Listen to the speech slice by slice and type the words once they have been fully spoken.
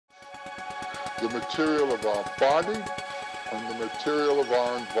the material of our body and the material of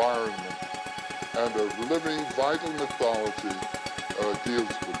our environment. And a living, vital mythology deals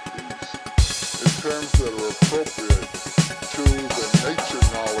with these in terms that are appropriate to the nature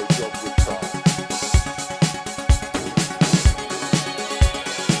knowledge of the time.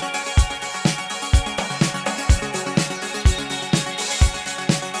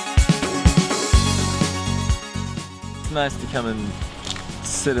 It's nice to come and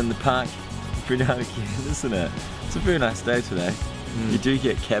sit in the park every now and again, isn't it? It's a very nice day today. You do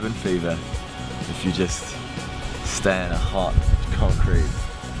get cabin fever if you just stay in a hot concrete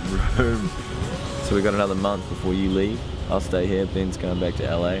room. So we got another month before you leave. I'll stay here, Ben's going back to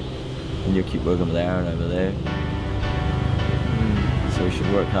LA, and you'll keep working with Aaron over there. So we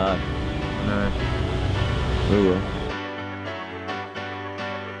should work hard. No. We will.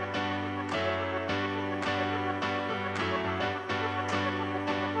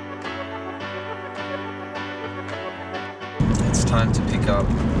 It's time to pick up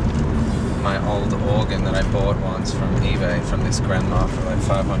my old organ that I bought once from eBay from this grandma for like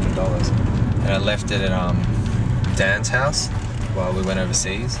 $500, and I left it at Dan's house while we went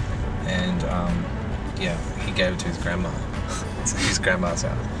overseas, and yeah, he gave it to his grandma. It's his grandma's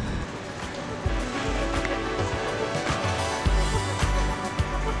house.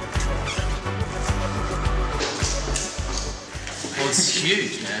 Well, it's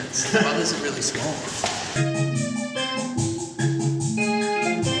huge, man. The others are really small.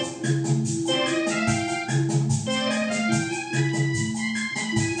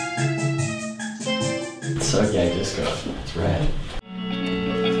 It's okay, Disco. It's rad.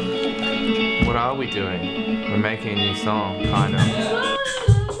 What are we doing? We're making a new song, kind of.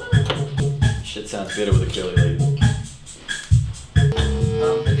 Shit sounds better with a curly lead.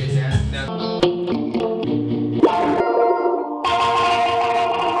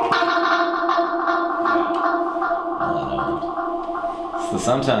 It's the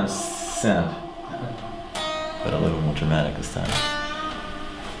sometimes sound, but a little more dramatic this time.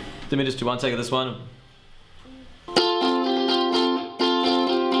 Let me just do one take of this one.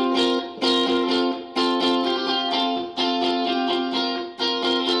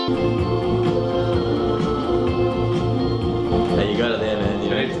 Hey, you got it there, man. You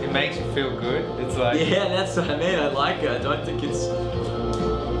know? It makes you feel good. It's like, Yeah, that's what I mean. I like it. I don't think it's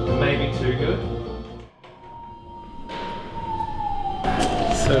maybe too good.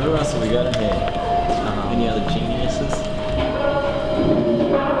 So who else have we got in here? Any other geniuses?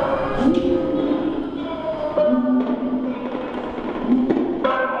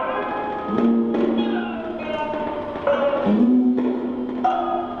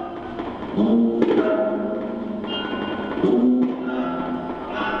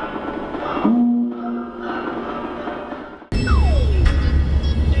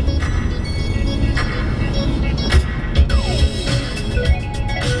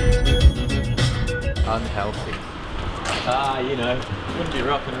 Unhealthy. You know, wouldn't be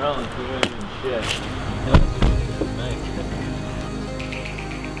rock and roll if we weren't even shit.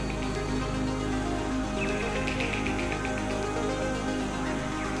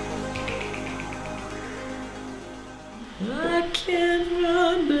 I can't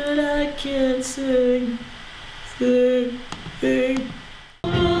run, but I can sing, sing, sing.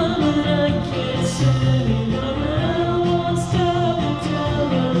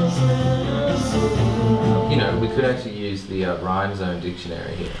 You know, we could actually use the Rhyme Zone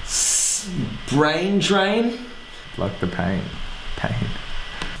dictionary here. Brain drain? Like the pain. Pain.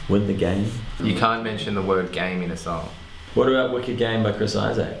 Win the game. You can't mention the word game in a song. What about Wicked Game by Chris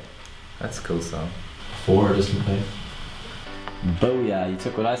Isaak? That's a cool song. Four just complete. Booyah, you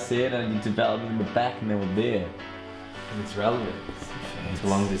took what I said and you developed it in the back and then we're there. And it's relevant. It's a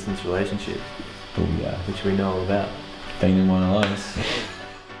long distance relationship. Booyah. Which we know all about. Been in one of those.